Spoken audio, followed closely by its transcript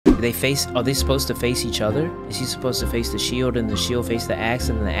Are they supposed to face each other? Is he supposed to face the shield and the shield face the axe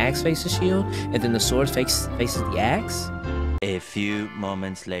and then the axe face the shield and then the sword faces the axe? A few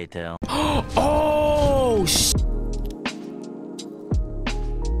moments later. Oh sh!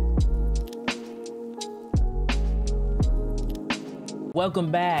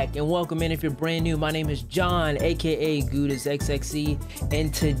 Welcome back and welcome in if you're brand new. My name is John, aka GoodeisSXE,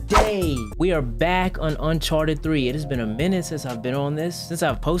 and today we are back on Uncharted 3. It has been a minute since I've been on this, since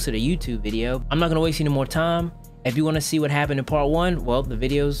I've posted a YouTube video. I'm not gonna waste any more time. If you want to see what happened in part 1, well, the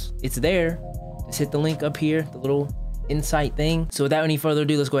video's, it's there. Just hit the link up here, the little insight thing. So without any further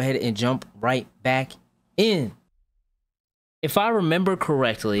ado, let's go ahead and jump right back in. If I remember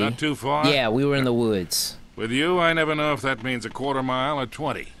correctly, not too far. Yeah, we were in the woods. With you, I never know if that means a quarter mile or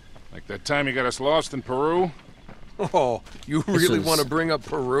 20. Like that time you got us lost in Peru. Oh, you really want to bring up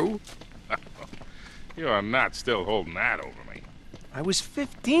Peru? You are not still holding that over me. I was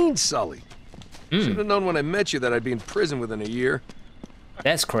 15, Sully. Should have known when I met you that I'd be in prison within a year.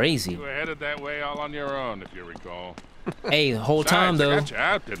 That's crazy. You were headed that way all on your own, if you recall. Hey, the whole time though. I got you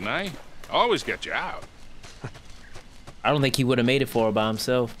out, didn't I? Always get you out. I don't think he would have made it for her by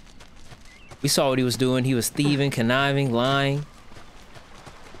himself. We saw what he was doing. He was thieving, conniving, lying.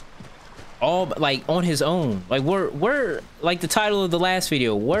 All like on his own. Like we're like the title of the last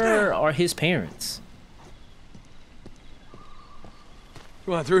video. Where are his parents?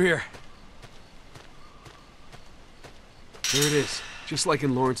 Come on, through here. There it is. Just like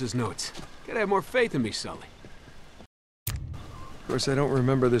in Lawrence's notes. Gotta have more faith in me, Sully. Of course, I don't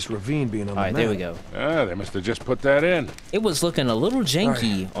remember this ravine being on the map. All right, there we go. Ah, they must have just put that in. It was looking a little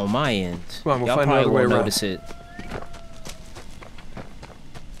janky on my end. Come on, we'll Y'all find probably another way won't around. notice it.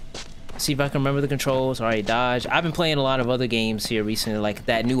 See if I can remember the controls. All right, dodge. I've been playing a lot of other games here recently, like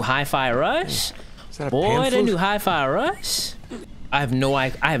that new Hi-Fi Rush. Is that a Boy, pan that flute? new Hi-Fi Rush. I have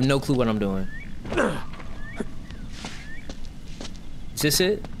no clue what I'm doing. Is this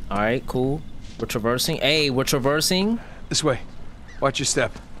it? All right, cool. We're traversing. Hey, we're traversing. This way. Watch your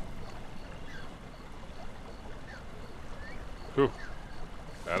step. Whew.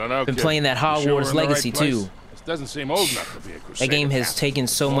 I don't know. Been kid. playing that You Hogwarts sure we're in the right Legacy place? too. This doesn't seem old enough to be a Crusader. That game has taken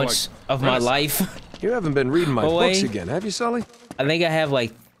so More much like of my Renaissance. life. You haven't been reading my Boy. books again, have you, Sully? I think I have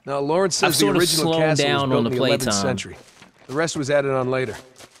like, Now, Lawrence I've says the sort of original slowed castle down was on built the in the 11th playtime. century. The rest was added on later.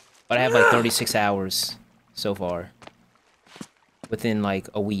 but I have like 36 hours so far. Within like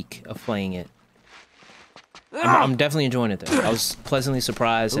a week of playing it. I'm definitely enjoying it though. I was pleasantly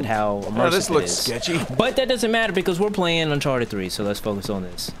surprised at how immersive this it looks is. sketchy. But that doesn't matter because we're playing Uncharted 3, so let's focus on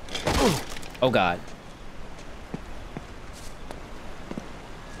this. Oh god.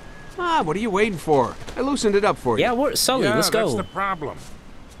 Ah, what are you waiting for? I loosened it up for you. Yeah, we're Sully, Yeah, let's that's go. the problem.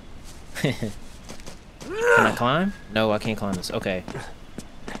 Can I climb? No, I can't climb this. Okay.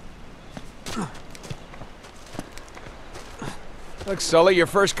 Look, Sully, your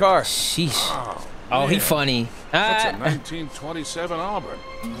first car. Sheesh. Oh, he funny. That's a Ah, 1927 Auburn.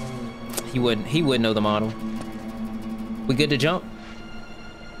 he wouldn't know the model. We good to jump?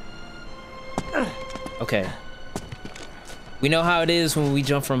 Okay. We know how it is when we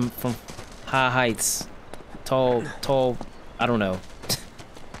jump from high heights. Tall, I don't know.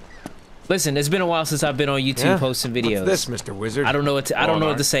 Listen, it's been a while since I've been on YouTube Yeah? posting videos. What's this, Mr. Wizard? I don't know what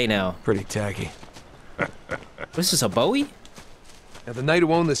to say now. Pretty tacky. What's this, a Bowie? Now, the knight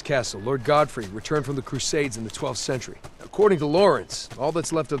who owned this castle, Lord Godfrey, returned from the Crusades in the 12th century. According to Lawrence, all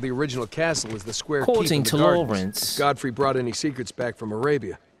that's left of the original castle is the square keep According and the to gardens. Lawrence. Godfrey brought any secrets back from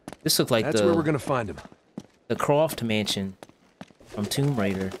Arabia. This looked like That's where we're gonna find him. the Croft mansion from Tomb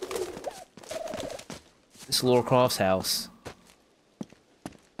Raider. This is Laura Croft's house.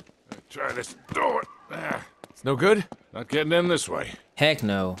 Try this door. Ah, It's no good? not getting in this way. Heck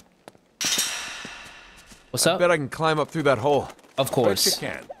no. What's I up? bet I can climb up through that hole. Of Bet you course.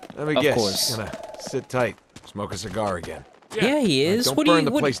 can. Let me Of guess. course. Gonna sit tight, smoke a cigar again. Yeah, he is. Don't What do burn you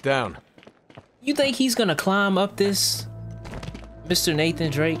the place down. you think he's gonna climb up this, Mr.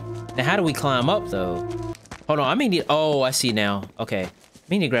 Nathan Drake? Now, how do we climb up though? Hold on, I may need. Oh, I see now. Okay, I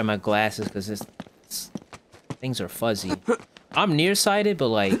may need to grab my glasses because things are fuzzy. I'm nearsighted, but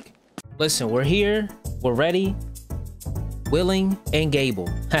like, listen, we're here, we're ready, willing, and Gable.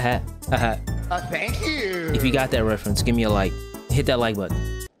 Haha, haha. Thank you. If you got that reference, give me a like. Hit that like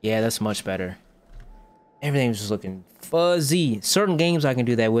button. Yeah, that's much better. Everything's just looking fuzzy. Certain games I can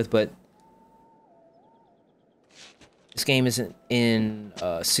do that with, but this game isn't in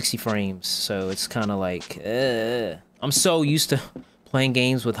 60 frames, so it's kind of like, I'm so used to playing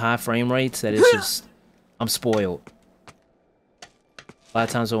games with high frame rates that it's just, I'm spoiled. A lot of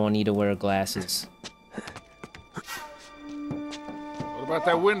times I won't need to wear glasses. What about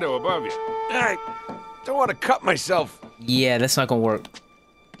that window above you? I don't want to cut myself. Yeah, that's not gonna work.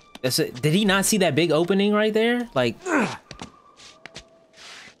 That's it. Did he not see that big opening right there? Like,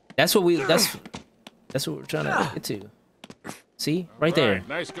 that's what we're trying to get to. See? Right there.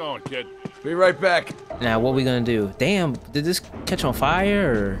 Nice going, kid. Be right back. Now, what we gonna do? Damn, did this catch on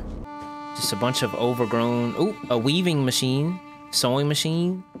fire or just a bunch of overgrown... Ooh, a weaving machine. Sewing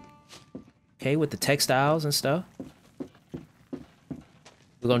machine. Okay, with the textiles and stuff.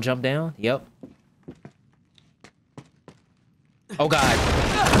 We're gonna jump down? Yep. Oh, God.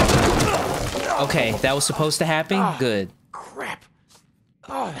 Okay, that was supposed to happen? Good. Crap.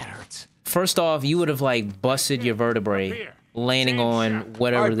 Oh, that hurts. First off, you would have, like, busted your vertebrae landing on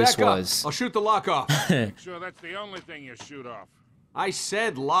whatever right, this back up. was. I'll shoot the lock off. Make sure that's the only thing you shoot off. I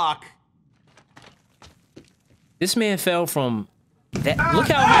said lock. This man fell from... that. Look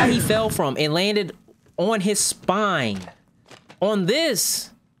how high he fell from. It landed on his spine. On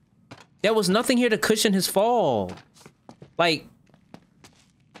this. There was nothing here to cushion his fall. Like...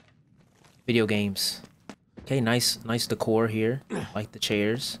 Video games. Okay, nice decor here. Like the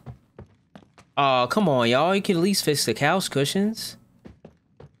chairs. Oh, come on, y'all. You can at least fix the couch cushions.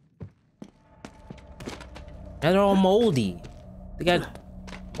 They're all moldy. They got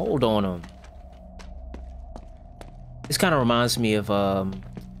mold on them. This kind of reminds me of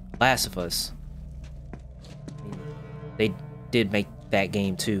Last of Us. They did make that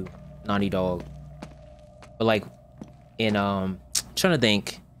game too, Naughty Dog. But like in trying to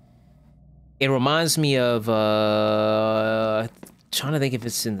think. It reminds me of trying to think if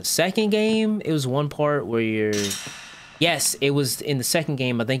it's in the second game. It was one part where you're... Yes, it was in the second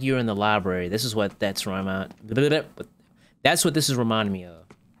game. I think you were in the library. This is what that's reminding... That's what this is reminding me of.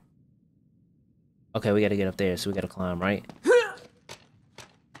 Okay, we gotta get up there, so we gotta climb, right?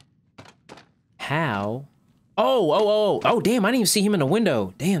 How? Oh, damn, I didn't even see him in the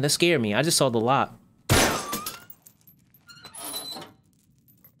window. Damn, that scared me. I just saw the lock.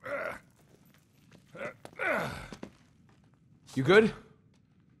 You good?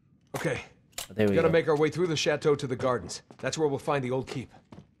 Okay. Oh, there we gotta go. make our way through the chateau to the gardens. That's where we'll find the old keep.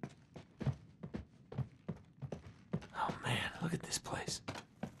 Oh man, look at this place.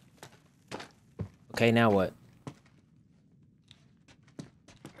 Okay, now what?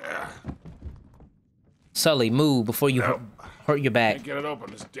 Sully, move before you hurt your back. Can't get it open.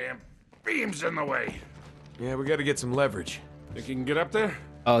 This damn beam's in the way. Yeah, we gotta get some leverage. Think you can get up there?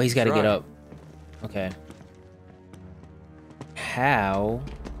 Oh, he's got to get Try. up. Okay. How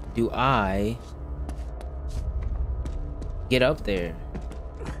do I get up there?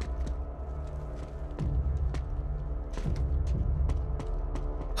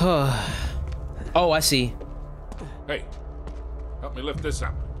 Oh, I see. Hey, help me lift this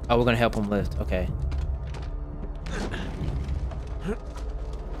up. Oh, we're gonna help him lift. Okay.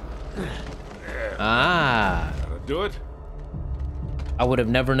 Ah, Gotta do it. I would have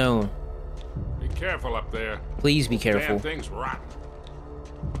never known. Be careful up there. Please be careful. Damn thing's rotten.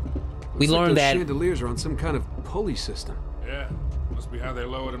 We learned that. Chandeliers are on some kind of pulley system. Yeah, must be how they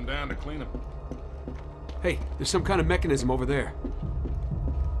lowered them down to clean them. Hey, there's some kind of mechanism over there.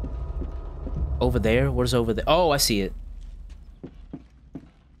 Over there? What is over there? Oh, I see it.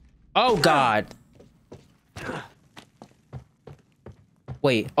 Oh, God.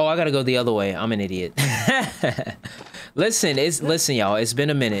 Wait. Oh, I gotta go the other way. I'm an idiot. Listen, y'all. It's been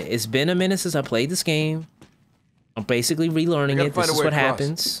a minute. It's been a minute since I played this game. I'm basically relearning it. This is what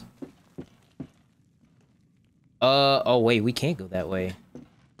happens. Oh, wait. We can't go that way.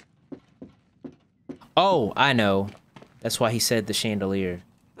 Oh, I know. That's why he said the chandelier.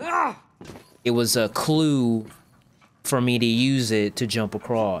 It was a clue for me to use it to jump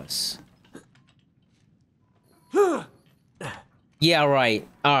across. Yeah, right.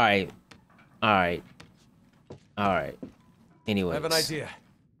 Alright. Alright. Alright. Anyways. I have an idea.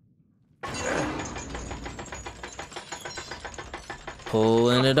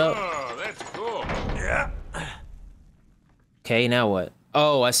 Pulling it up. Oh, that's cool. Yeah. Okay, now what?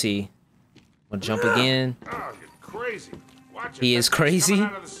 Oh, I see. Wanna jump again? Oh, you're crazy. Watch it. He That is thing's crazy?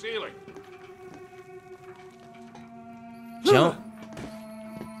 coming out of the ceiling. Jump.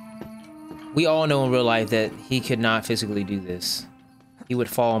 We all know in real life that he could not physically do this. He would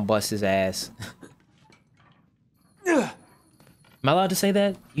fall and bust his ass. Am I allowed to say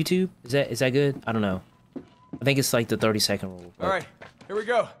that? YouTube? Is that good? I don't know. I think it's like the 30-second rule. All right, here we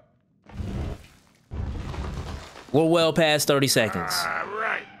go. We're well past 30 seconds. All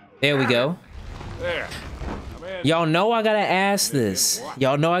right. There we go. There. I'm in. Y'all know I gotta ask this.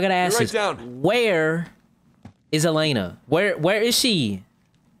 Y'all know I gotta ask Right this. down. Where is Elena? Where is she?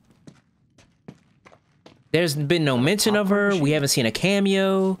 There's been no mention of her. We haven't seen a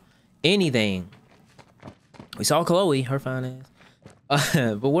cameo, anything. We saw Chloe, her fine ass.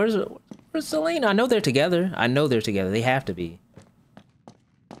 But where's Selena? I know they're together. I know they're together. They have to be.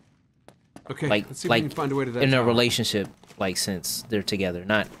 Okay, Like, let's see if we can find a way to that in a tower. relationship, like since they're together,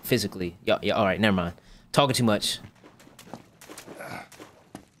 not physically. Yeah. All right, never mind. Talking too much.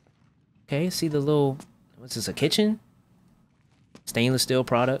 Okay, see the little. What's this? A kitchen? Stainless steel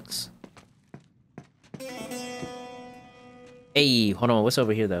products. Hey, hold on. What's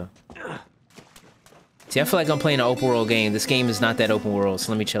over here though? See, I feel like I'm playing an open world game. This game is not that open world,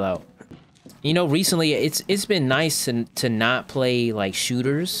 so let me chill out. You know, recently it's been nice to not play like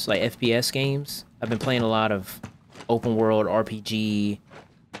shooters, like FPS games. I've been playing a lot of open world RPG,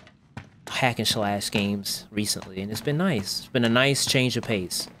 hack and slash games recently, and it's been nice. It's been a nice change of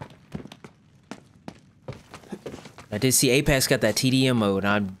pace. I did see Apex got that TDM mode.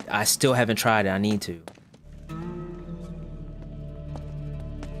 I still haven't tried it. I need to.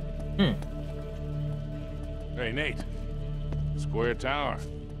 Hey, Nate. Square tower.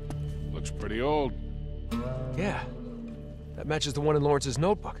 Looks pretty old. Yeah, that matches the one in Lawrence's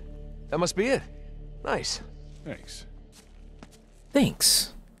notebook. That must be it. Nice. Thanks.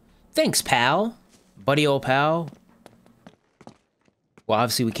 Thanks. Thanks, pal. Buddy old pal. Well,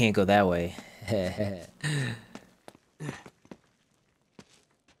 obviously we can't go that way.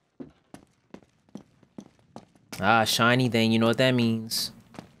 Ah, shiny thing. You know what that means.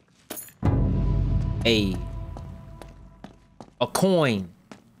 Hey. A coin.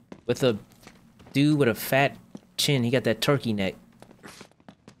 With a dude with a fat chin. He got that turkey neck.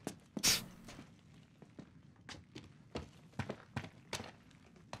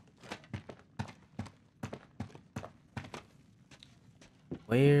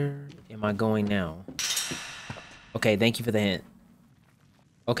 Where am I going now? Okay, thank you for the hint.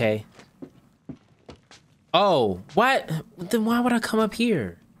 Okay. Oh, what? Then why would I come up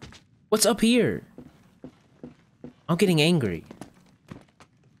here? What's up here? I'm getting angry.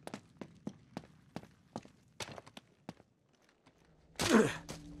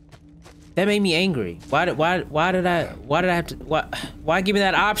 That made me angry. Why did I have to why give me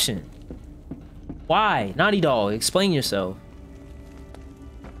that option? Why? Naughty Dog, explain yourself.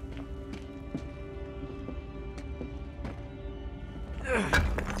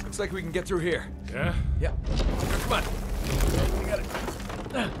 Looks like we can get through here. Yeah? Yeah. Come on. We got it.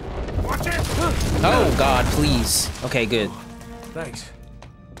 Watch it! Oh God, please. Okay, good. Thanks.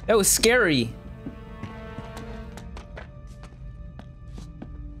 That was scary.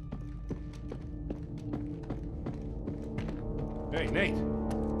 Hey, Nate.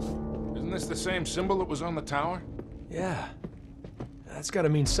 Isn't this the same symbol that was on the tower? Yeah. That's gotta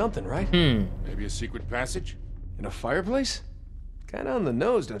mean something, right? Maybe a secret passage? In a fireplace? Kinda on the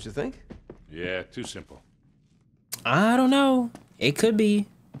nose, don't you think? Yeah, too simple. I don't know. It could be.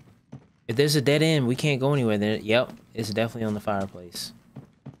 If there's a dead end, we can't go anywhere. Then, yep, it's definitely on the fireplace.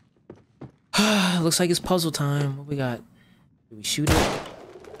 Looks like it's puzzle time. What we got? Did we shoot it?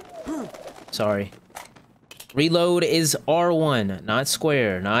 Sorry. Reload is R1, not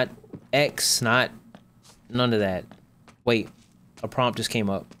square, not X, not none of that. Wait, a prompt just came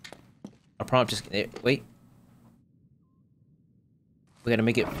up. A prompt just wait. We gotta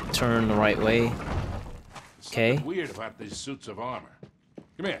make it turn the right way. Okay. Something weird about these suits of armor.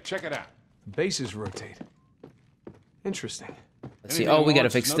 Come here, check it out. The bases rotate. Interesting. Let's see. Oh, we gotta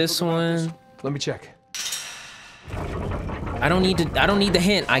fix this one. Let me check. I don't need the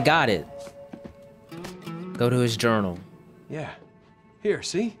hint. I got it. Go to his journal. Yeah. Here,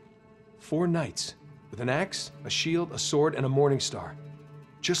 see? 4 knights. With an axe, a shield, a sword, and a morning star.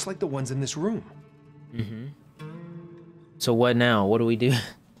 Just like the ones in this room. Mm-hmm. So what now? What do we do?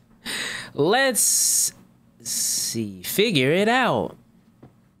 Let's see. Figure it out.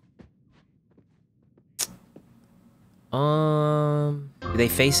 Do they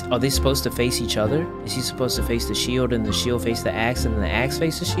face? Are they supposed to face each other? Is he supposed to face the shield and the shield face the axe and then the axe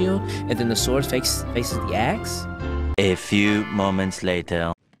face the shield and then the sword faces the axe? A few moments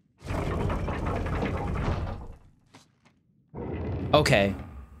later. Okay,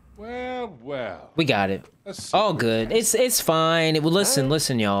 Well. we got it. A secret All good. It's fine. Well, listen,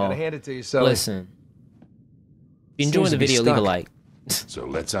 y'all. Gotta hand it to you, Sully. Listen. If you're enjoying Seems the to be video, leave a stuck. like. So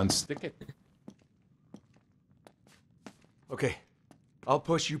let's unstick it. Okay. I'll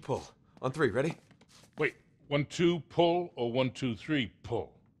push, you pull. On 3, ready? Wait, 1, 2, pull, or 1, 2, 3,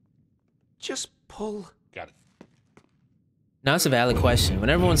 pull? Just pull. Got it. Now, it's a valid question. When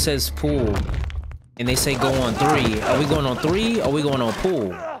everyone says pool and they say go on 3, are we going on 3 or are we going on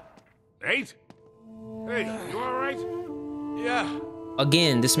pool? Nate? Hey, you alright? Yeah.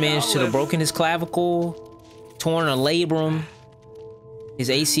 Again, this man should have broken his clavicle torn a labrum. His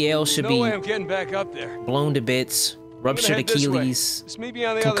ACL should No way be I'm getting back up there. blown to bits. Ruptured head this way. Achilles. Just meet me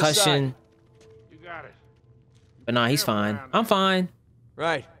on the other Concussion. You got it. But nah, he's fine. I'm fine.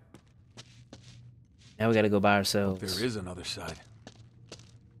 Right. Now we gotta go by ourselves. There is another side.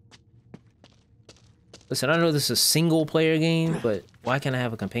 Listen, I know this is a single player game, but why can't I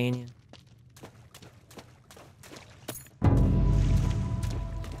have a companion?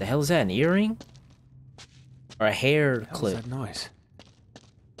 The hell is that? An earring? Or a hair clip? What's that noise?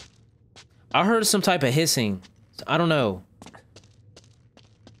 I heard some type of hissing. I don't know.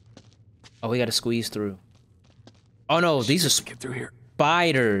 Oh, we gotta squeeze through. Oh no, these are Get through here.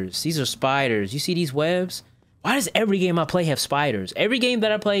 spiders. These are spiders. You see these webs? Why does every game I play have spiders? Every game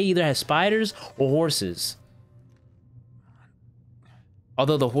that I play either has spiders or horses.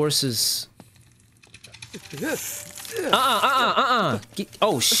 Although the horses...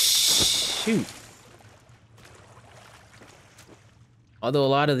 Oh, shoot. Although a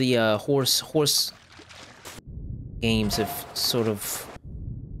lot of the horse games have sort of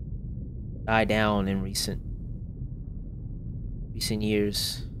died down in recent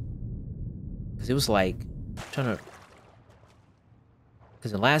years. Because it was like, because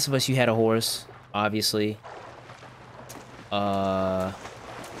in Last of Us you had a horse, obviously. No,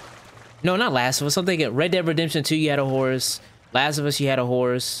 not Last of Us. I'm thinking Red Dead Redemption 2 you had a horse. Last of Us you had a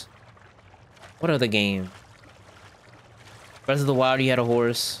horse. What other game? Breath of the Wild you had a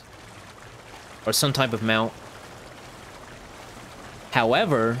horse. Or some type of mount.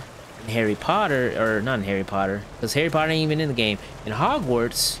 However, in Harry Potter, or not in Harry Potter, because Harry Potter ain't even in the game. In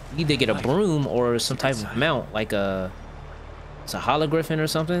Hogwarts, you either get a broom or some type of mount, like it's a hologriffin or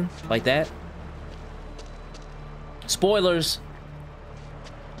something like that. Spoilers.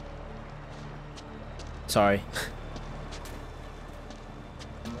 Sorry.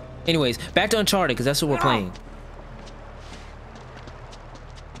 Anyways, back to Uncharted, because that's what we're playing.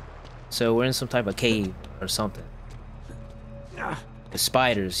 So we're in some type of cave or something. The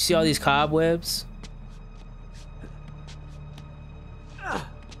spiders. See all these cobwebs? Oh,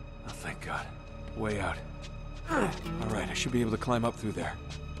 thank God. Way out. All right, I should be able to climb up through there.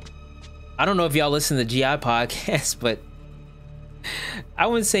 I don't know if y'all listen to the GI podcast, but I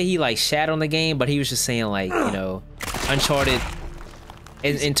wouldn't say he like shat on the game, but he was just saying like, you know, Uncharted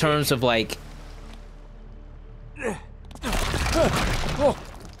in terms of like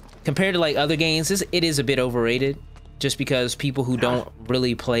compared to like other games, it is a bit overrated. Just because people who don't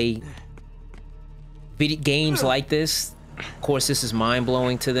really play video games like this, of course, this is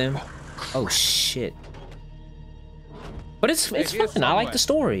mind-blowing to them. Oh shit! But it's fun. I like the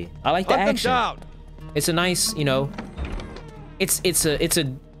story. I like the action. It's a nice, you know. It's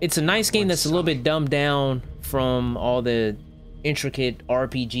a nice game that's a little bit dumbed down from all the intricate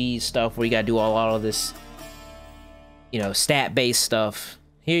RPG stuff where you gotta do all of this, you know, stat-based stuff.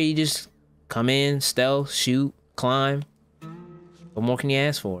 Here you just come in, stealth, shoot. Climb. What more can you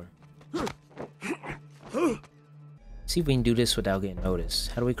ask for? See if we can do this without getting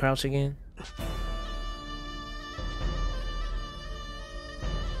noticed. How do we crouch again?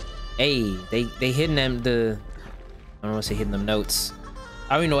 Hey, they hitting them I don't want to say hitting them notes.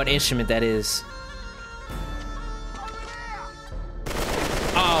 I don't even know what instrument that is.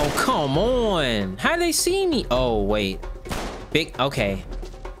 Oh, come on. How do they see me? Oh, wait. Big, okay.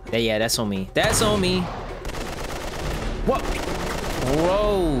 Yeah, that's on me. That's on me. What?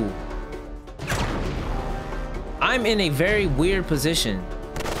 Bro. I'm in a very weird position.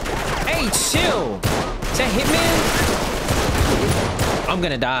 Hey, chill. Is that Hitman? I'm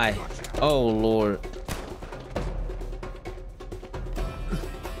gonna die. Oh, Lord.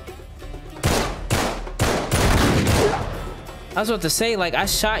 I was about to say, like, I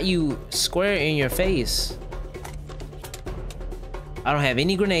shot you square in your face. I don't have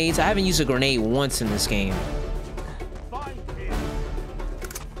any grenades. I haven't used a grenade once in this game.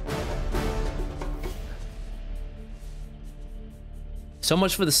 So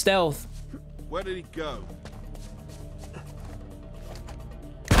much for the stealth. Where did he go?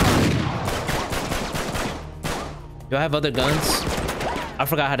 Do I have other guns? I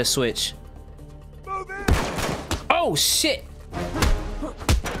forgot how to switch. Oh, shit! Oh,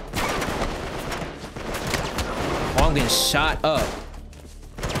 I'm getting shot up.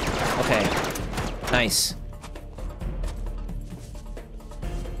 Okay. Nice.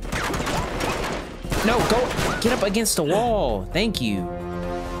 No, go get up against the wall. Thank you.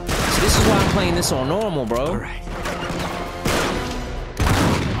 So this is why I'm playing this on normal, bro. All right.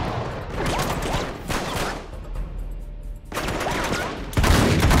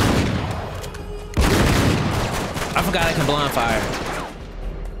 I forgot I can blind fire.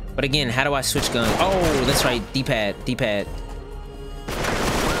 But again, how do I switch guns? Oh, that's right. D-pad. D-pad.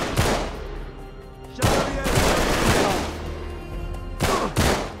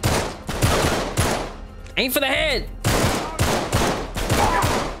 Aim for the head.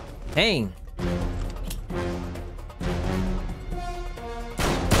 Dang.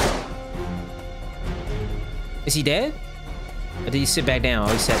 Is he dead? Or did he sit back down?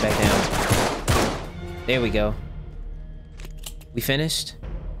 Oh, he sat back down. There we go. We finished?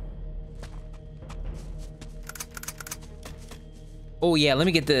 Oh yeah, let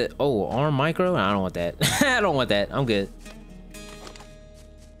me get the arm micro. I don't want that. I don't want that. I'm good.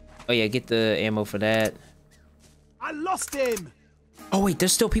 Oh yeah, get the ammo for that. I lost him. Oh wait,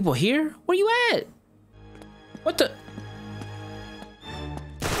 there's still people here? Where you at? What the?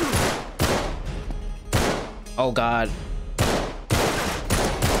 Oh god.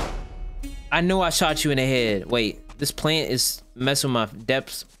 I knew I shot you in the head. Wait, this plant is messing with my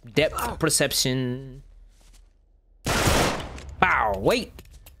depth perception. Bow, wait.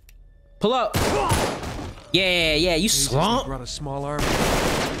 Pull up. Yeah, you slump. Brought a small army.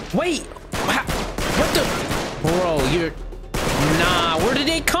 Wait, what the? Bro, you're... Nah, where did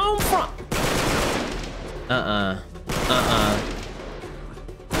they come from?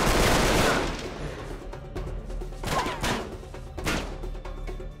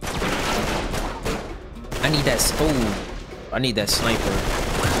 I need that. Oh, I need that sniper.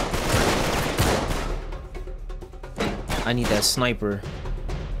 I need that sniper.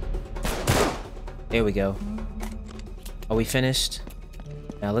 There we go. Are we finished?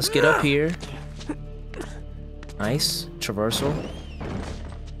 Now let's get up here. Nice. Traversal.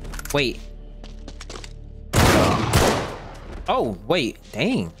 Wait. Oh, wait.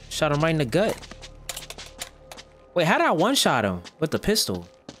 Dang. Shot him right in the gut. Wait, how did I one-shot him? With the pistol?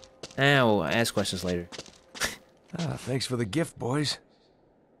 We'll ask questions later. Thanks for the gift, boys.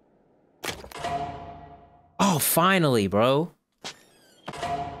 Oh, finally, bro.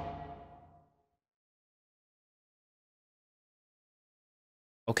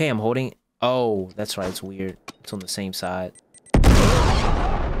 Okay, I'm holding... Oh, that's right. It's weird. It's on the same side.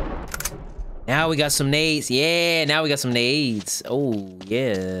 Now we got some nades. Yeah, now we got some nades. Oh,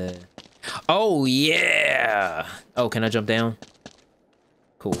 yeah. Oh, yeah. Oh, can I jump down?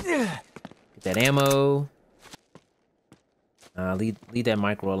 Cool. Get that ammo. Leave that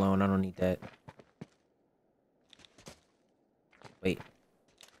micro alone. I don't need that. Wait.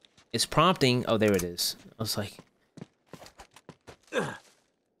 It's prompting. Oh, there it is. I was like... Oh,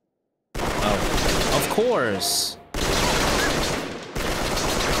 of course.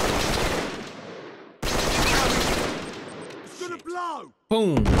 It's gonna blow.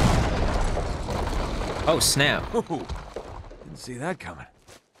 Boom. Oh, snap. Ooh, didn't see that coming.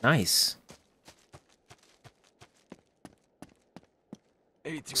 Nice.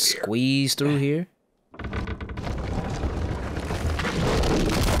 Maybe through Squeeze through here.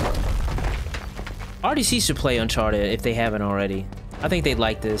 RDC should play Uncharted if they haven't already. I think they'd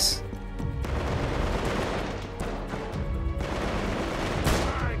like this.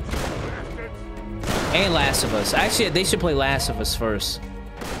 And Last of Us. Actually, they should play Last of Us first.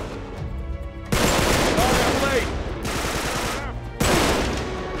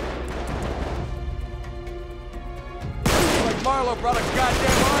 Like Marlo brought a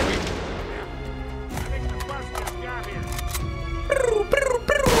goddamn army.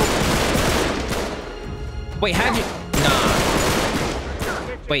 Wait, how'd you...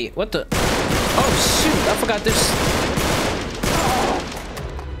 Nah. Wait, what the... Oh, shoot. I forgot this...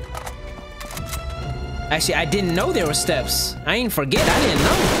 Actually, I didn't know there were steps. I ain't forget. I didn't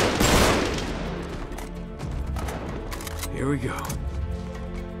know. Here we go.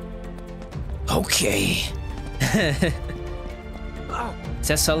 Okay. Is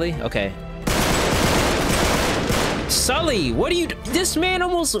that Sully? Okay. Sully, what are you... This man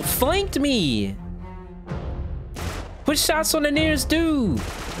almost flanked me. Put shots on the nearest dude.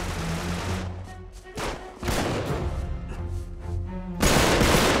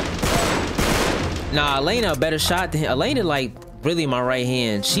 Nah, Elena a better shot than him. Elena, like, really my right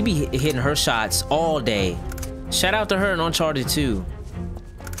hand. She be hitting her shots all day. Shout out to her in Uncharted 2.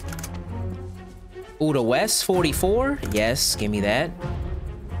 Ooh, the West 44? Yes, give me that.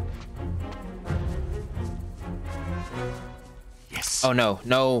 Yes. Oh, no,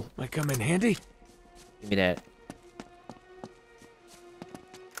 no. Might come in handy. Give me that.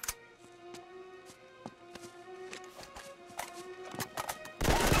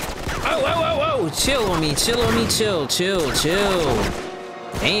 Oh, whoa, whoa, whoa. Chill on me, chill on me, chill.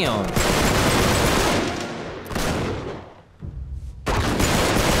 Damn.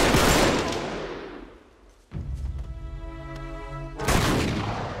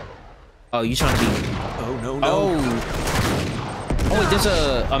 Oh, you trying to be... Oh, no, no. Oh. Oh, wait, there's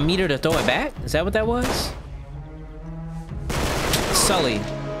a meter to throw it back? Is that what that was? Sully.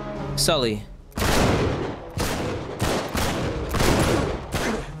 Sully.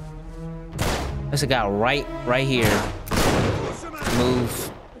 There's a guy right here.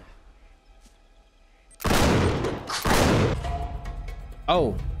 Move.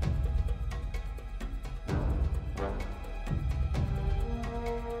 Oh.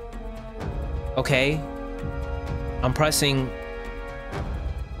 Okay. I'm pressing.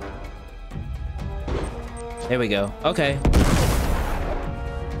 There we go. Okay.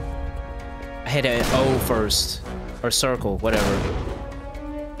 I hit an O first. Or circle, whatever.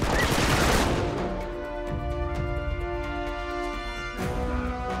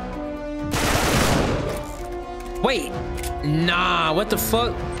 Wait. Nah, what the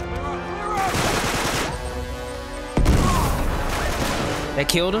fuck? That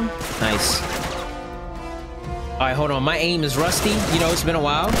killed him? Nice. All right, hold on. My aim is rusty. You know, it's been a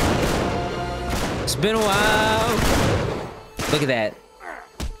while. It's been a while. Look at that.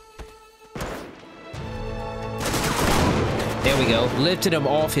 There we go. Lifted him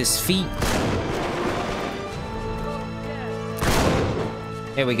off his feet.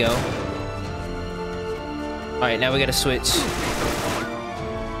 There we go. All right, now we gotta switch.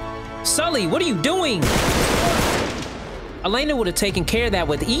 Sully, what are you doing? Elena would have taken care of that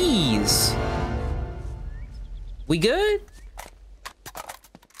with ease. We good?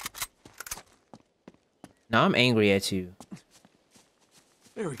 No, I'm angry at you.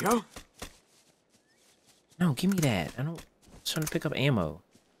 There we go. No, give me that. I'm trying to pick up ammo.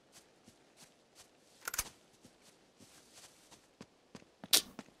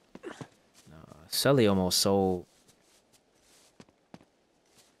 No, Sully almost sold.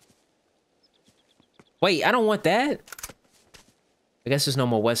 Wait, I don't want that. I guess there's no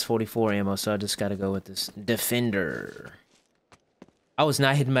more West 44 ammo, so I just gotta go with this Defender. I was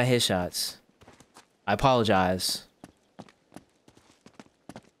not hitting my headshots. I apologize.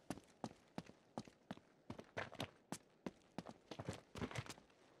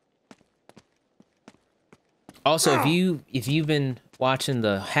 Also, if you've been watching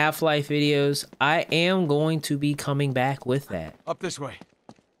the Half-Life videos, I am going to be coming back with that. Up this way.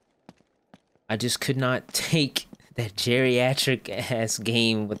 I just could not take that geriatric ass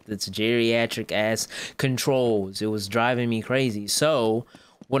game with its geriatric ass controls. It was driving me crazy. So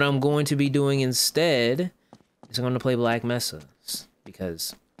what I'm going to be doing instead is I'm going to play Black Mesa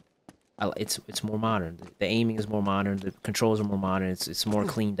because it's more modern. The aiming is more modern. The controls are more modern. It's more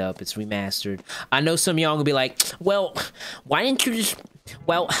cleaned up. It's remastered. I know some of y'all gonna be like, well, why didn't you just...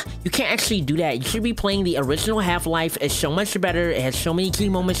 Well, you can't actually do that. You should be playing the original Half-Life. It's so much better. It has so many key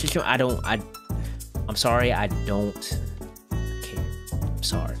moments. I'm sorry, I don't care. I'm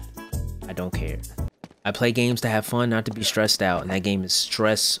sorry. I don't care. I play games to have fun, not to be stressed out, and that game is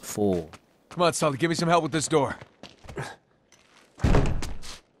stressful. Come on, Sully, give me some help with this door.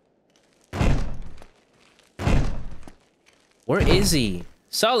 Where is he?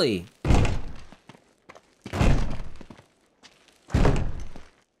 Sully!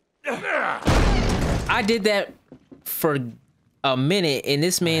 I did that for a minute, and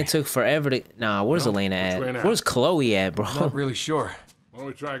this man took forever to... Nah, where's Elena at? Where's Chloe at, bro? Not really sure. Why don't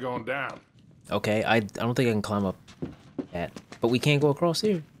we try going down? Okay, I don't think I can climb up that. But we can't go across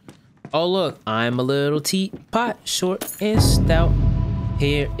here. Oh, look. I'm a little teapot, short and stout.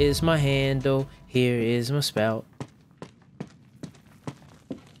 Here is my handle. Here is my spout.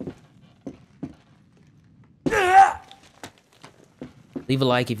 Leave a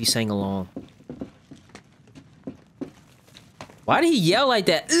like if you sang along. Why did he yell like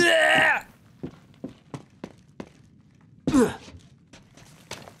that?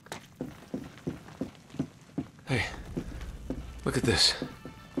 Hey, look at this.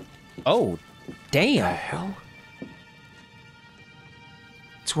 Oh, damn. The hell?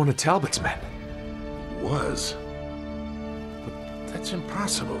 It's one of Talbot's men. Was. But that's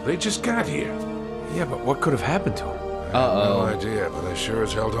impossible. They just got here. Yeah, but what could have happened to him? No idea, but I sure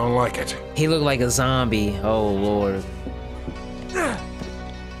as hell don't like it. He looked like a zombie. Oh, Lord.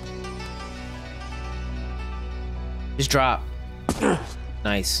 Just drop.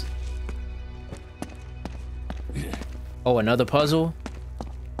 Nice. Oh, another puzzle?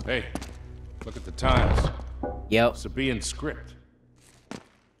 Hey, look at the tiles. Yep. Sabaean script.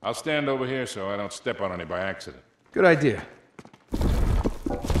 I'll stand over here so I don't step on any by accident. Good idea.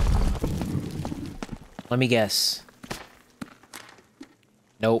 Let me guess.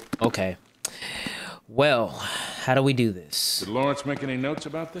 Nope. Okay. Well, how do we do this? Did Lawrence make any notes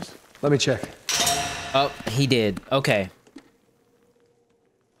about this? Let me check. Oh, he did. Okay.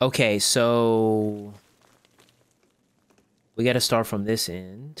 Okay, so we got to start from this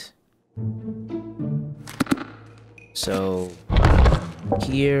end. So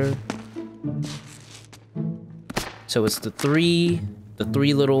here. So it's the three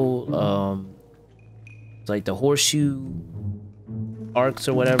little it's like the horseshoe arcs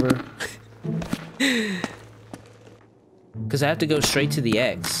or whatever. Cause I have to go straight to the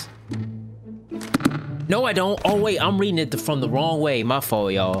X. No, I don't. Oh wait, I'm reading it from the wrong way. My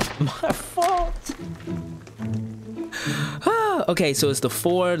fault, y'all. My fault. Okay, so it's the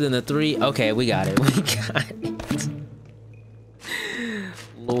 4, then the 3. Okay, we got it. We got it.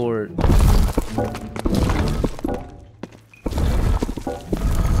 Lord.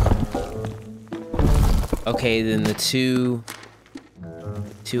 Okay, then the 2X,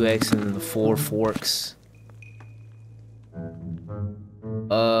 and then the 4 forks.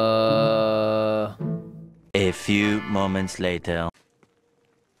 A few moments later.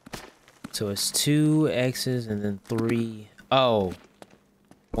 So it's 2 X's and then 3. Oh.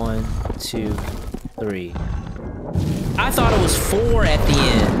 1, 2, 3. I thought it was 4 at the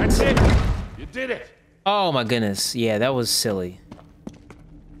end. That's it. You did it. Oh my goodness. Yeah, that was silly.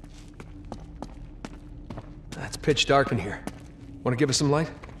 It's pitch dark in here. Want to give us some light?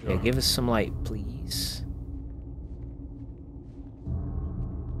 Yeah, give us some light, please.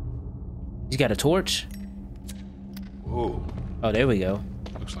 He's got a torch? Whoa. Oh, there we go.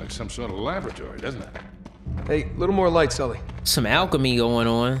 Looks like some sort of laboratory, doesn't it? Hey, a little more light, Sully. Some alchemy going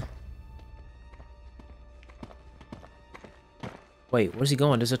on. Wait, where's he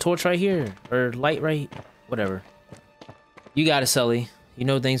going? There's a torch right here. Or light right... Whatever. You got it, Sully. You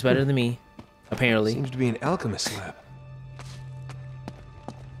know things better than me. Apparently. Seems to be an alchemist lab.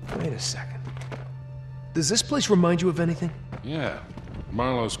 Wait a second. Does this place remind you of anything? Yeah.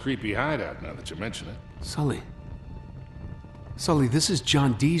 Marlowe's creepy hideout, now that you mention it. Sully. Sully, this is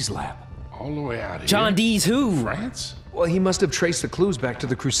John Dee's lab. All the way out here. John Dee's who? France? Well, he must have traced the clues back to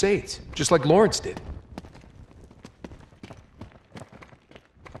the Crusades, just like Lawrence did.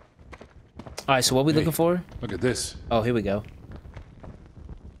 Alright, so what are we looking for? Look at this. Oh, here we go.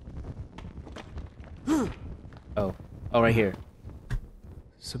 Oh. Oh, right here.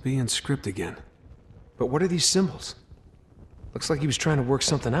 Sabaean script again. But what are these symbols? Looks like he was trying to work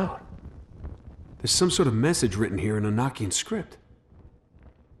something out. There's some sort of message written here in Anakian script.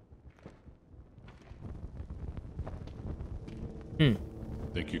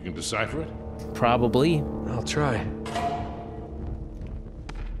 Think you can decipher it? Probably. I'll try.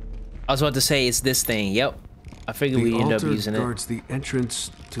 I was about to say it's this thing. Yep. I figured we end up using it. Guards the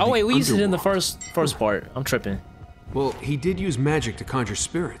entrance to Oh wait, we used it in the underworld. first part. I'm tripping. Well, he did use magic to conjure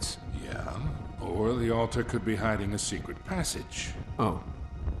spirits. Yeah. Or the altar could be hiding a secret passage. Oh.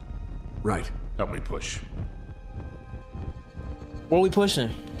 Right. Help me push. What are we pushing?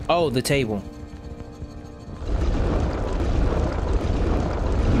 Oh, the table.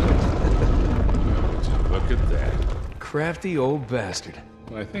 Look at that. Crafty old bastard.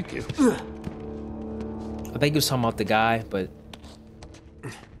 Why, thank you. I think he was talking about the guy, but...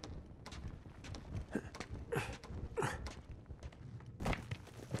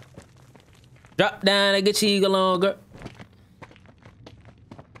 Drop down and get you longer.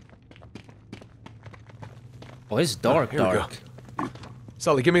 Oh, it's dark, Here we go. dark.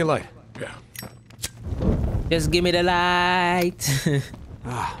 Sully, give me a light. Yeah. Just give me the light.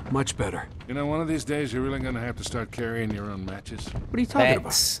 Ah, much better. You know, one of these days you're really gonna have to start carrying your own matches. What are you talking about?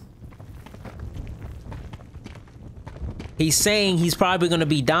 Facts. He's saying he's probably gonna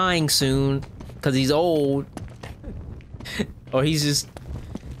be dying soon because he's old, or he's just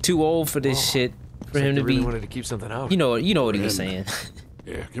too old for this shit for him to really be. wanted to keep something out. You know what he was saying.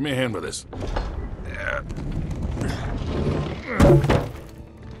 Yeah, give me a hand with this. Yeah.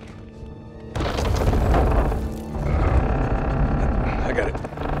 I got it.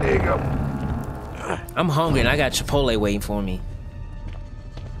 There you go. I'm hungry and I got Chipotle waiting for me.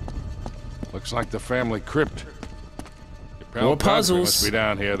 Looks like the family crypt. Your pal More Godfrey puzzles. must be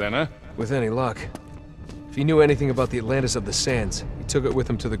down here then, huh? With any luck. If he knew anything about the Atlantis of the Sands, he took it with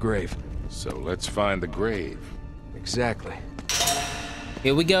him to the grave. So let's find the grave. Exactly.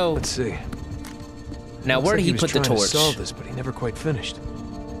 Here we go. Let's see. Now Looks where like did he was put the trying to torch? solve this, but he never quite finished.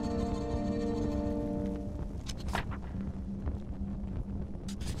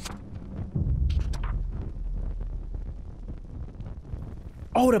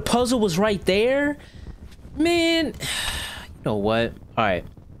 Oh, the puzzle was right there? Man, you know what? All right.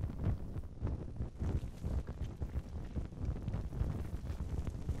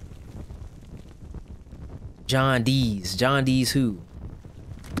 John Dee's. John Dee's who?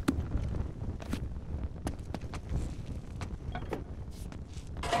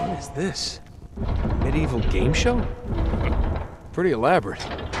 this? Medieval game show? Pretty elaborate.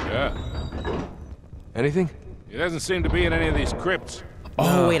 Yeah. Anything? He doesn't seem to be in any of these crypts.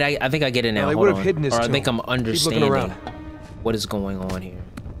 Oh, wait, I think I get it now. No, they Hold would have on. hidden his Or I think tomb. I'm Keep looking understanding around. what is going on here.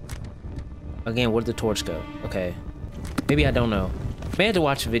 Again, where'd the torch go? Okay. Maybe I don't know. May have to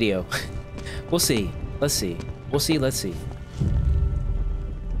watch a video. We'll see. Let's see. We'll see. Let's see.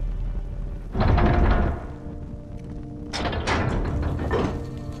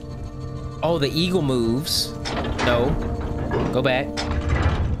 Oh, the eagle moves. No. Go back.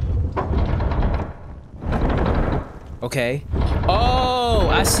 Okay. Oh,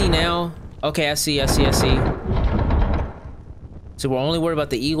 I see now. Okay, I see. So we're only worried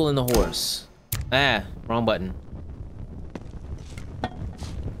about the eagle and the horse. Ah, wrong button.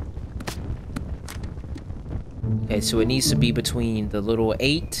 Okay, so it needs to be between the little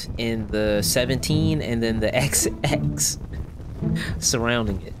 8 and the 17 and then the XX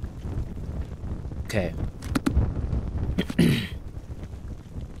surrounding it. Okay.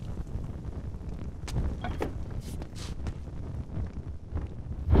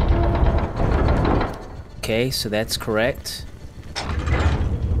 Okay, so that's correct.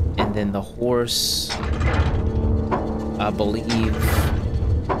 And then the horse, I believe.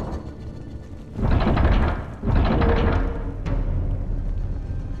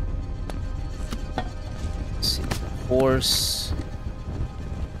 Let's see, the horse.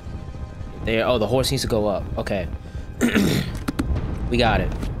 There. Oh, the horse needs to go up. Okay. We got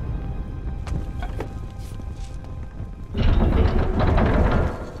it.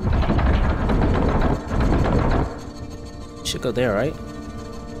 Should go there, right?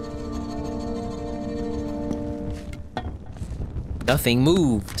 Nothing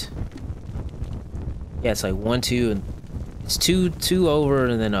moved. Yeah, it's like 1, 2, and it's two over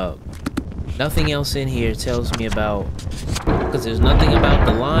and then up. Nothing else in here tells me about, because there's nothing about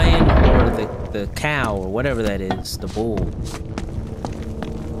the lion or the cow or whatever that is, the bull.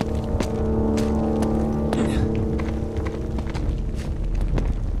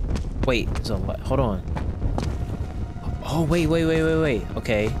 Wait, there's a lot. Hold on. Oh, wait.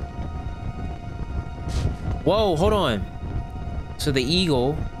 Okay. Whoa, hold on. So the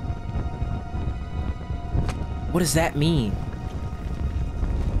eagle. What does that mean?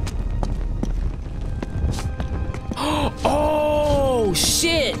 Oh,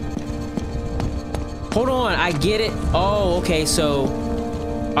 shit. Hold on, I get it. Oh, okay, so.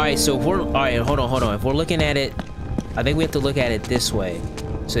 Alright, so if we're. Alright, hold on. If we're looking at it, I think we have to look at it this way.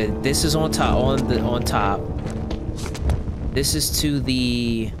 So this is on top, on top. This is to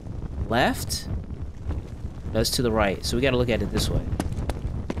the left? That's to the right. So we gotta look at it this way.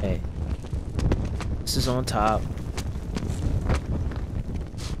 Okay. This is on top.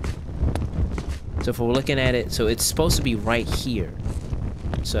 So if we're looking at it, so it's supposed to be right here.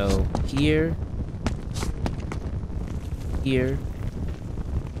 So here. Here.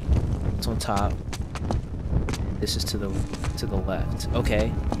 It's on top. This is to the left.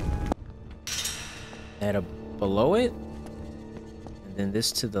 Okay. And below it. And then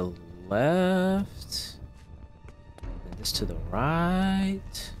this to the left. And this to the right.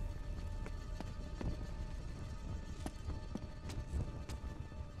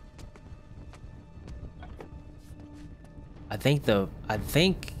 I think the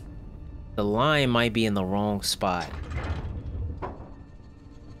line might be in the wrong spot.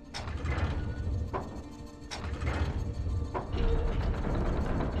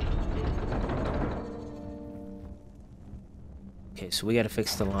 Okay, so we gotta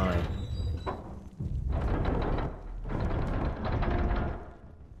fix the line.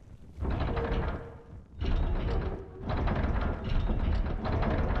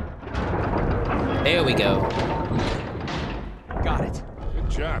 There we go. Got it. Good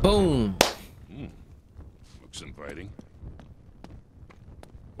job. Boom. Looks inviting.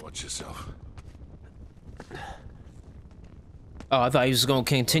 Watch yourself. Oh, I thought he was gonna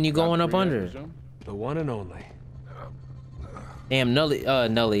continue going up under. The one and only. Damn,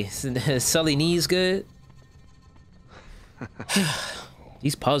 Nully. Sully knees good.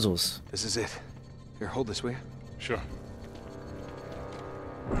 These puzzles. This is it. Here, hold this, will you? Sure.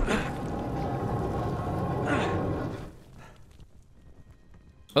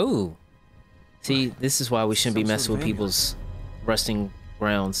 Oh. See, this is why we shouldn't be Some sort messing of with manual. people's resting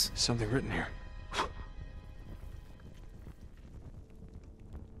grounds. Something written here.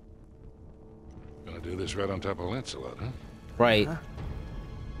 Gonna do this right on top of Lancelot, huh? Right.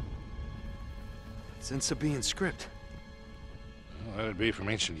 It's in Sabaean script. Well, that'd be from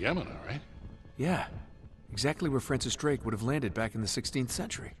ancient Yemen, all right? Yeah. Exactly where Francis Drake would have landed back in the 16th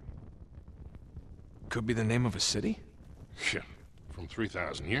century. Could be the name of a city? Yeah. from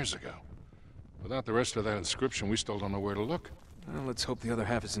 3,000 years ago. Without the rest of that inscription, we still don't know where to look. Well, let's hope the other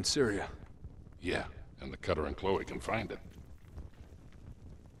half is in Syria. Yeah, and the Cutter and Chloe can find it.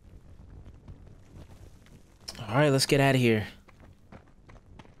 All right, let's get out of here.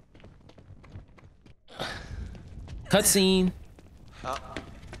 Cutscene.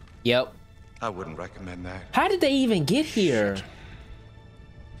 Yep. I wouldn't recommend that. How did they even get here?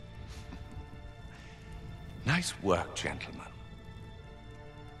 Nice work, gentlemen.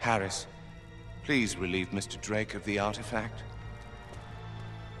 Harris, please relieve Mr. Drake of the artifact.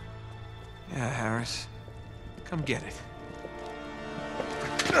 Yeah, Harris. Come get it.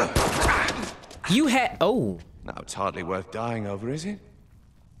 You had... Oh. Now, it's hardly worth dying over, is it?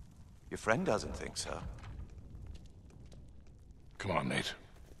 Your friend doesn't think so. Come on, Nate.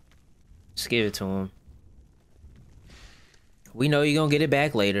 Just give it to him. We know you're gonna get it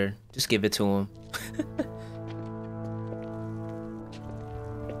back later. Just give it to him.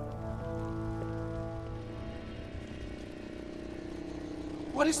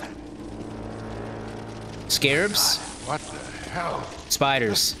 What is that? Scarabs? What the hell?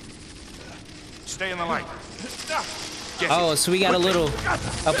 Spiders. Stay in the light. Oh, so we got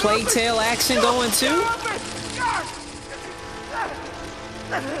a plague tale action going too?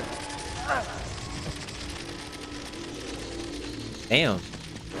 Damn.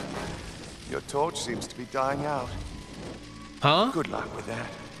 Your torch seems to be dying out. Huh? Good luck with that.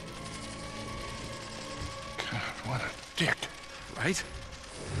 God, what a dick. Right?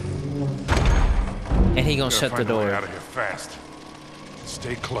 And he gonna Gotta shut the find a way door. out of here fast.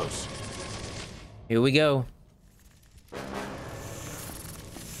 Stay close. Here we go.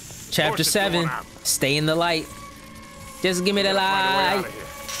 Chapter Torch is 7. going out. Stay in the light. Just give me the Find a way out light. of here.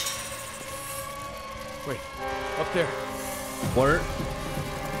 Wait, up there. Word.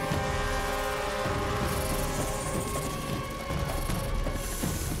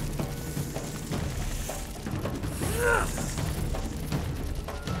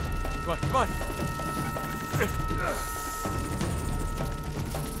 Come on, come on.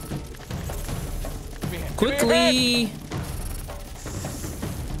 Quickly.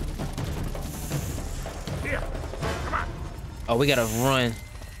 Here. Come on. Oh, we gotta run.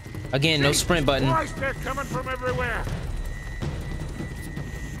 Again, no sprint button. Christ, they're coming from everywhere.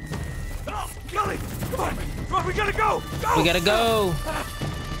 Oh, Gully! Come on! Come on, we gotta go! Go! We gotta go.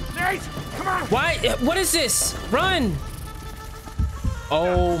 Nate, come on. Why? What is this? Run!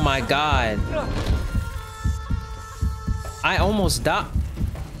 Oh my God. I almost died.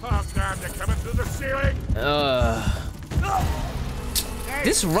 Oh, God, they're coming through the ceiling.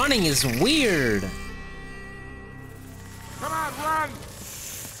 This running is weird. Come on, run.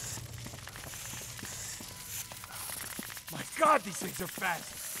 My God, these things are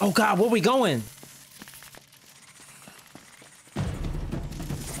fast! Oh God, where we going?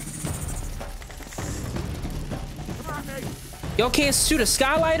 Come on, Nate. Y'all can't shoot a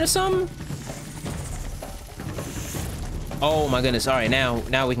skylight or something? Oh my goodness. All right,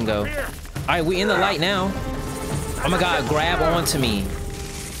 now we can go. Here. All right, we in the light now. Oh my God, grab onto me.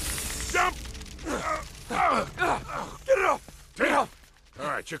 Jump. Get it off! Get it off! All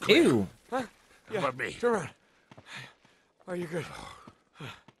right, you're clear. Ew. How about me? Turn around. Are you good?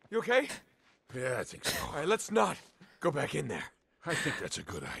 You okay? Yeah, I think so. All right, let's not go back in there. I think that's a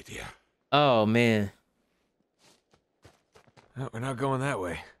good idea. Oh man. No, we're not going that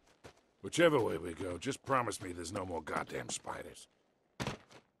way. Whichever way we go, just promise me there's no more goddamn spiders.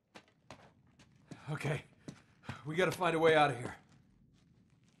 Okay. We gotta find a way out of here.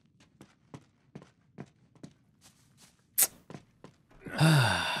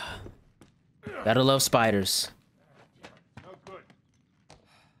 Gotta love spiders. No good.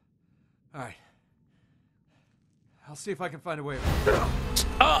 All right. I'll see if I can find a way.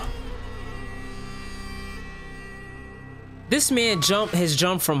 Oh! This man has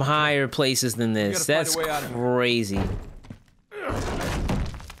jumped from higher places than this. gotta find That's a way out of here. crazy.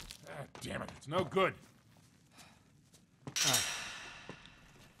 Ah, damn it, it's no good.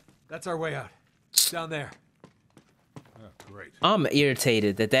 That's our way out. Down there. Oh, great. I'm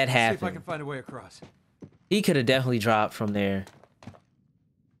irritated that See if I can happened. find a way across. He could have definitely dropped from there.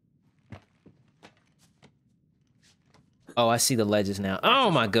 Oh, I see the ledges now.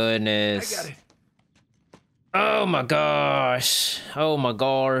 Oh my goodness. I got it. Oh my gosh. Oh my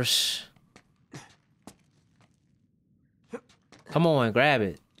gosh. Come on, grab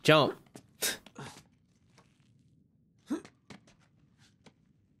it. Jump.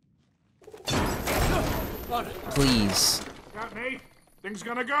 Please. Got Nate? Things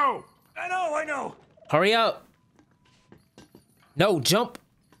gonna go. I know. Hurry up. No, jump.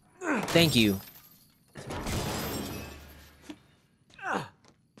 Thank you.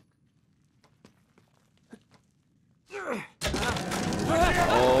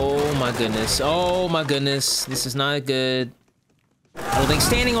 my goodness. Oh my goodness. This is not good. I don't think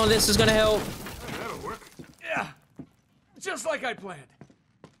standing on this is gonna help. That'll work. Yeah. Just like I planned.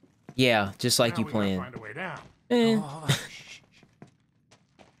 Yeah, just like Now you we gotta planned. find a way down. Eh. Oh, hold on.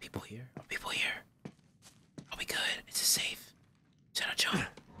 People here? Are people here? Are we good? Is it safe? Should I jump?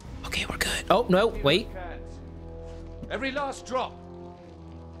 Okay, we're good. Oh, no, wait. Every last drop.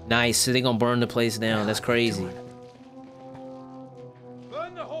 Nice, so they're gonna burn the place down. That's crazy.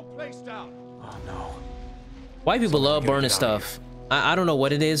 Burn the whole place down. Oh no. White people love burning stuff. I don't know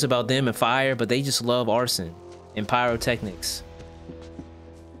what it is about them and fire, but they just love arson and pyrotechnics.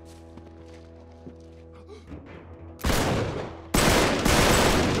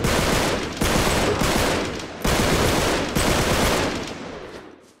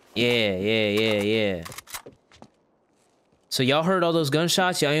 Yeah. So y'all heard all those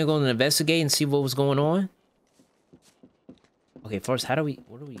gunshots? Y'all ain't going to investigate and see what was going on? Okay, first, where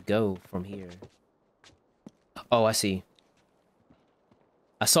do we go from here? Oh, I see.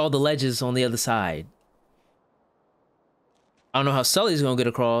 I saw the ledges on the other side. I don't know how Sully's gonna get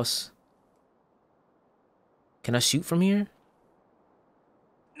across. Can I shoot from here?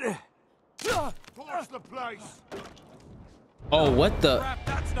 Force the place. Oh, what the? Crap,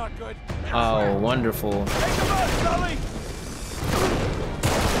 that's not good. Oh, wonderful. Take him out, Sully!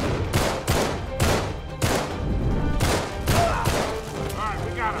 Alright,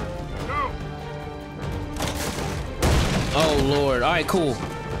 we got him. Go! Oh, Lord. All right, cool.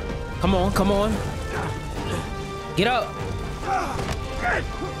 Come on. Get up.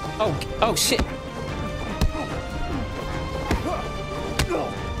 Oh, shit.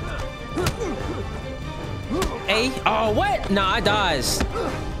 Hey, oh, what? Nah, I dies.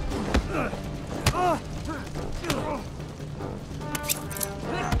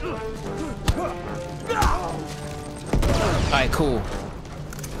 Alright, cool.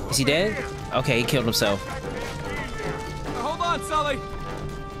 Is he dead? Okay, he killed himself. Hold on, Sully!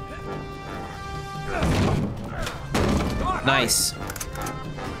 Nice.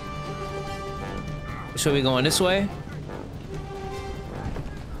 Should we going this way?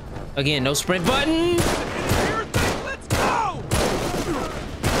 Again, no sprint button. Let's go!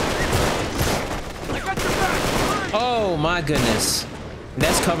 I got your back! Oh my goodness.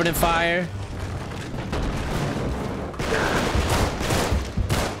 That's covered in fire.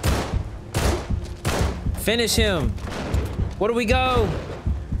 Finish him. Where do we go?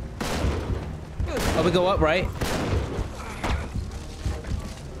 Oh, we go up, right?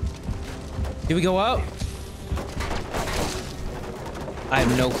 Did we go up? I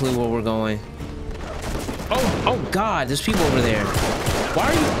have no clue where we're going. Oh God, there's people over there. Why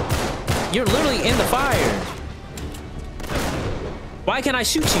are you? You're literally in the fire. Why can't I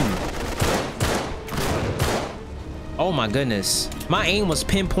shoot you? Oh my goodness. My aim was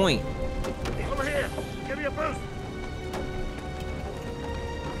pinpoint. Over here! Give me a boost!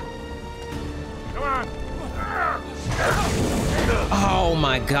 Come on! Oh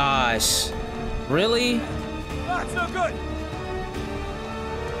my gosh. Really? That's no good!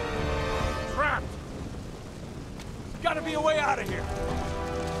 Trapped! Gotta be a way out of here.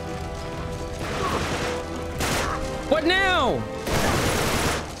 What now?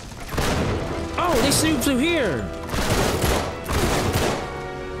 Oh, they snooped through here.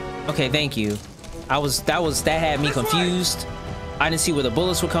 Okay, thank you. That had me confused. I didn't see where the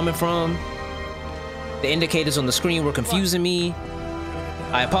bullets were coming from. The indicators on the screen were confusing me.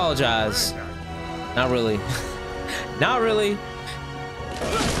 I apologize. Not really. Not really.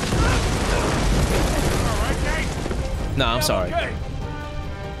 No, I'm sorry. Okay.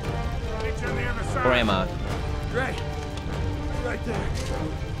 Meet you on the other side. Where am I? Great. Right there.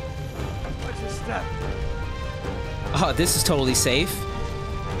 Watch your step. Oh, this is totally safe.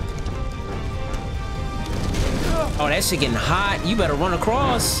 Oh, that shit getting hot. You better run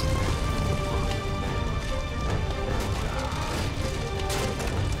across.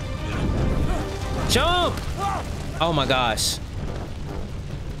 Jump! Oh my gosh.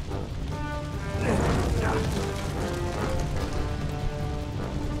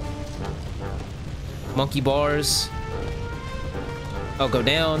 Monkey bars. Oh, go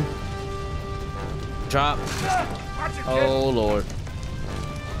down. Drop. Oh, Lord.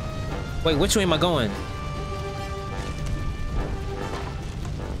 Wait, which way am I going?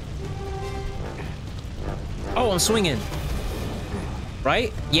 Oh, I'm swinging.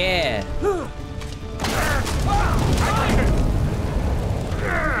 Right? Yeah.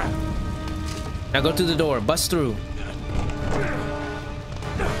 Now go through the door. Bust through.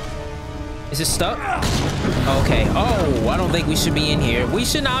 Is it stuck? Okay. Oh, I don't think we should be in here. We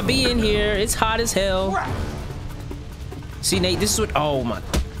should not be in here. It's hot as hell. See, Nate, this is what... Oh, my...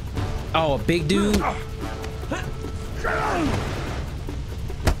 Oh, a big dude.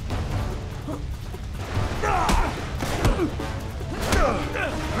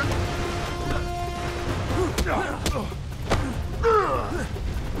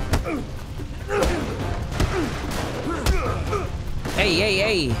 Hey, hey,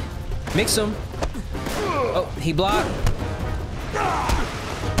 hey. Mix him. Oh, he blocked.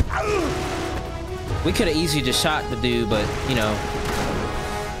 We could have easily just shot the dude, but, you know.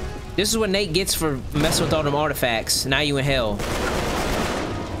 This is what Nate gets for messing with all them artifacts. Now you in hell.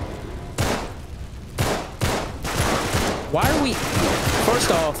 Why are we...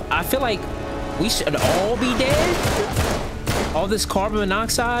 First off, I feel like we should all be dead. All this carbon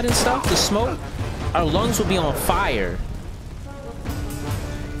monoxide and stuff, the smoke. Our lungs would be on fire.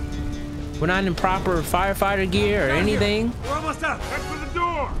 We're not in proper firefighter gear or anything. We're almost out. Head for the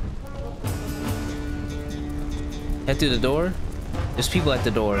door. Head through the door? There's people at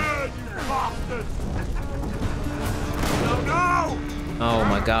the door. Oh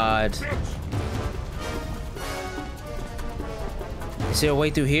my god. Is there a way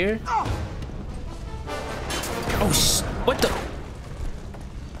through here? Oh, what the?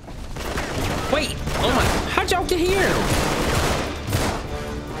 Wait, oh my, how'd y'all get here?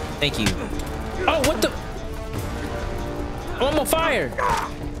 Thank you. Oh, what the? Oh, I'm on fire.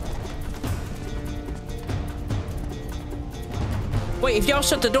 Wait, if y'all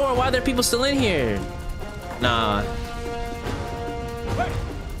shut the door, why are there people still in here? Nah. Wait,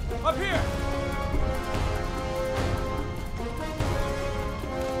 up here.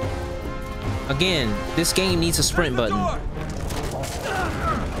 Again, this game needs a sprint button.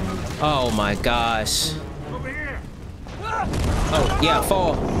 Oh my gosh. Over here. Oh, yeah,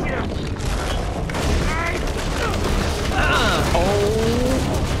 fall. Oh.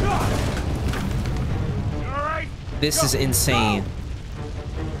 This is insane.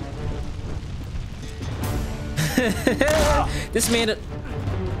 This man...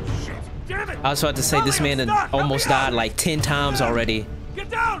 I was about to say, this man had almost died like 10 times already.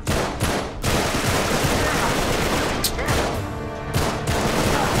 Get down!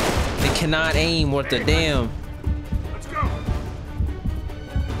 They cannot aim worth a damn. Let's go.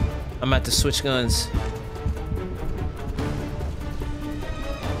 I'm about to switch guns.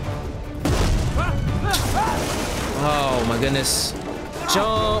 Oh my goodness.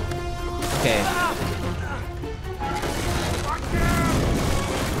 Jump. Okay.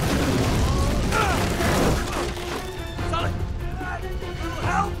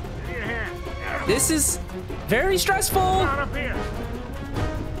 This is very stressful. Up here.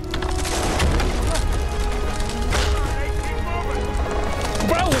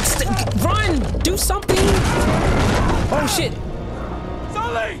 Bro, run! Do something! Oh shit!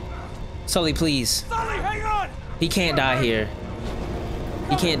 Sully! Sully, please. Sully, hang on! He can't die here.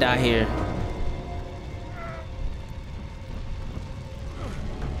 He can't die here.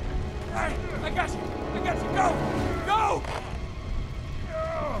 Hey, I got you! I got you! Go! Go!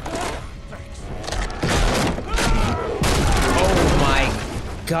 Thanks. Oh my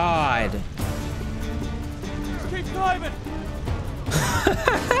god. Keep climbing!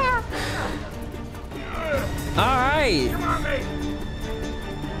 All right. Come on, mate!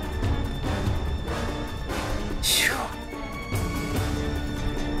 Phew.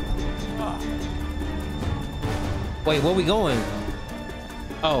 Wait, where we going?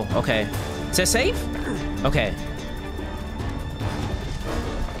 Oh, okay. Is that safe? Okay.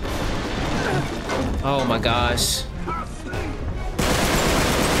 Oh my gosh.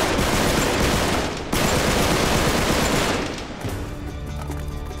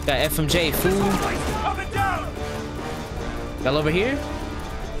 Got FMJ, fool. Up and down! Y'all over here?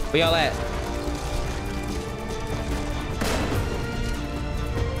 Where y'all at?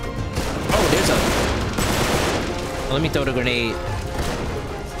 Oh, there's a... Well, let me throw the grenade.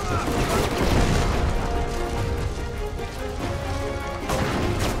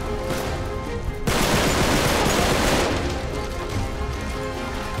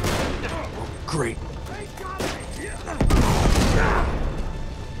 Great.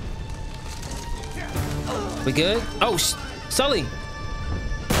 We good? Oh, Sully!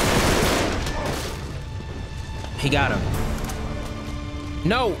 He got him.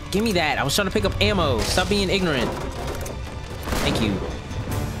 No, give me that. I was trying to pick up ammo. Stop being ignorant. Thank you.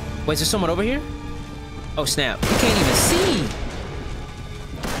 Wait, is there someone over here? Oh, snap. You can't even see.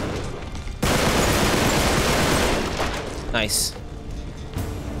 Nice.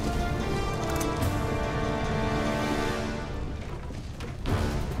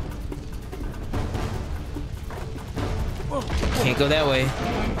 Can't go that way.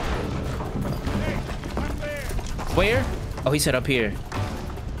 Where? Oh, he said up here.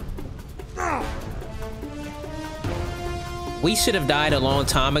 We should have died a long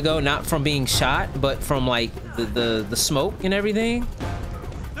time ago, not from being shot, but from like the smoke and everything.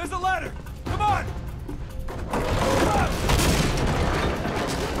 There's a ladder! Come on!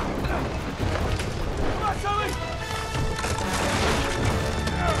 Come on, Sully!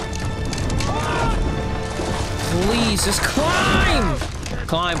 Please, just climb!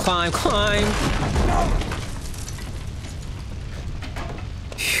 Climb, climb, climb!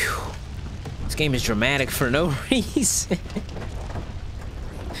 Phew. This game is dramatic for no reason.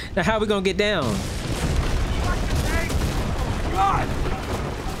 Now, how are we gonna get down? God!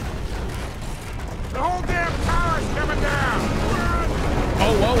 The whole damn tower's coming down!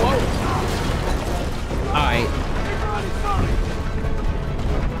 Oh, whoa, whoa! Alright.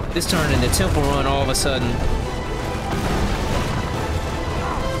 This turned into Temple Run all of a sudden.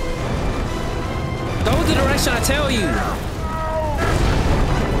 Go the direction I tell you!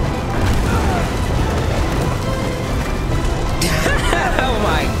 Oh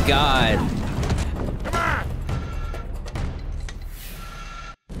my god. Come on!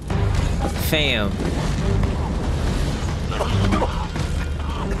 Fam.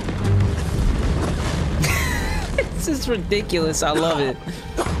 This is ridiculous. I love it.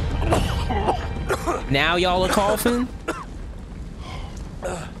 Now y'all are coughing?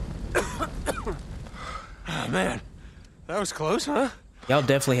 Oh, man. That was close, huh? Y'all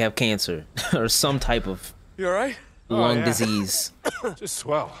definitely have cancer or some type of You all right? lung disease. Just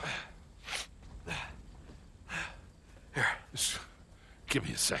swell. Here, just give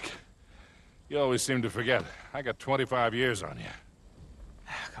me a sec. You always seem to forget. I got 25 years on you.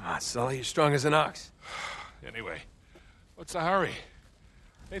 Come on, Sully. You're strong as an ox. Anyway, what's the hurry?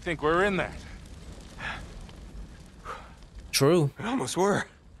 They think we're in that. True. We almost were.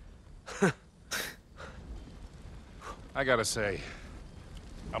 I gotta say,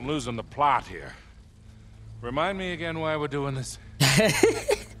 I'm losing the plot here. Remind me again why we're doing this?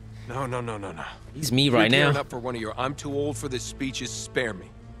 No. He's me right You're now. gearing up for one of your "I'm too old for this" speeches. Spare me.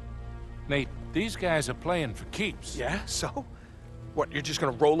 Nate, these guys are playing for keeps. Yeah? So? What, you're just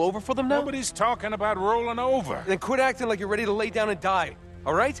gonna roll over for them now? Nobody's talking about rolling over. Then quit acting like you're ready to lay down and die,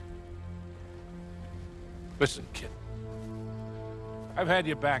 all right? Listen, kid. I've had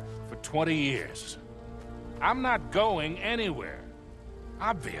you back for 20 years. I'm not going anywhere.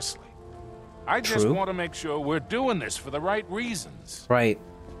 Obviously. I just True. want to make sure we're doing this for the right reasons. Right.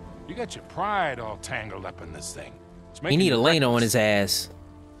 You got your pride all tangled up in this thing. It's You making need a lane on reckless. his ass.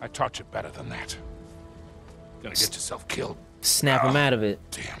 I taught you better than that. Gonna get yourself killed. Snap him out of it.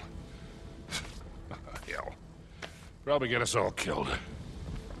 Damn. Hell. Probably get us all killed.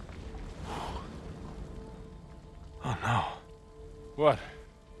 Oh, no. What?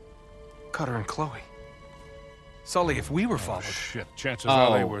 Cutter and Chloe. Sully, if we were followed, Shit. Chances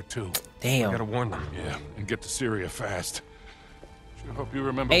are they Oh. were too. I gotta Damn. warn them. Yeah, and get to Syria fast. Sure hope you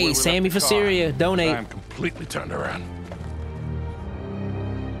remember Hey, where we left Sammy the for car. Syria. Donate. I'm completely turned around.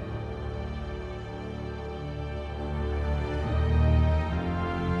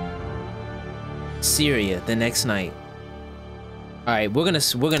 Syria the next night. All right, we're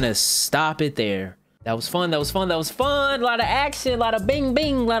gonna stop it there. That was fun. That was fun. That was fun. A lot of action. A lot of bing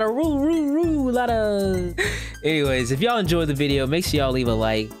bing. A lot of roo roo roo. A lot of. Anyways, if y'all enjoyed the video, make sure y'all leave a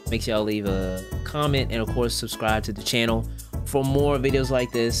like. Make sure y'all leave a comment, and of course subscribe to the channel for more videos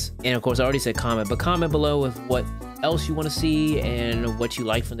like this. And of course, I already said comment, but comment below with what else you want to see and what you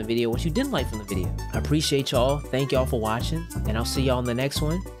like from the video, what you didn't like from the video. I appreciate y'all. Thank y'all for watching, and I'll see y'all in the next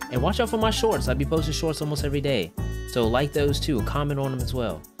one. And watch out for my shorts. I'll be posting shorts almost every day, so like those too. Comment on them as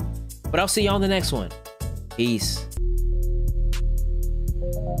well. But I'll see y'all in the next one. Peace.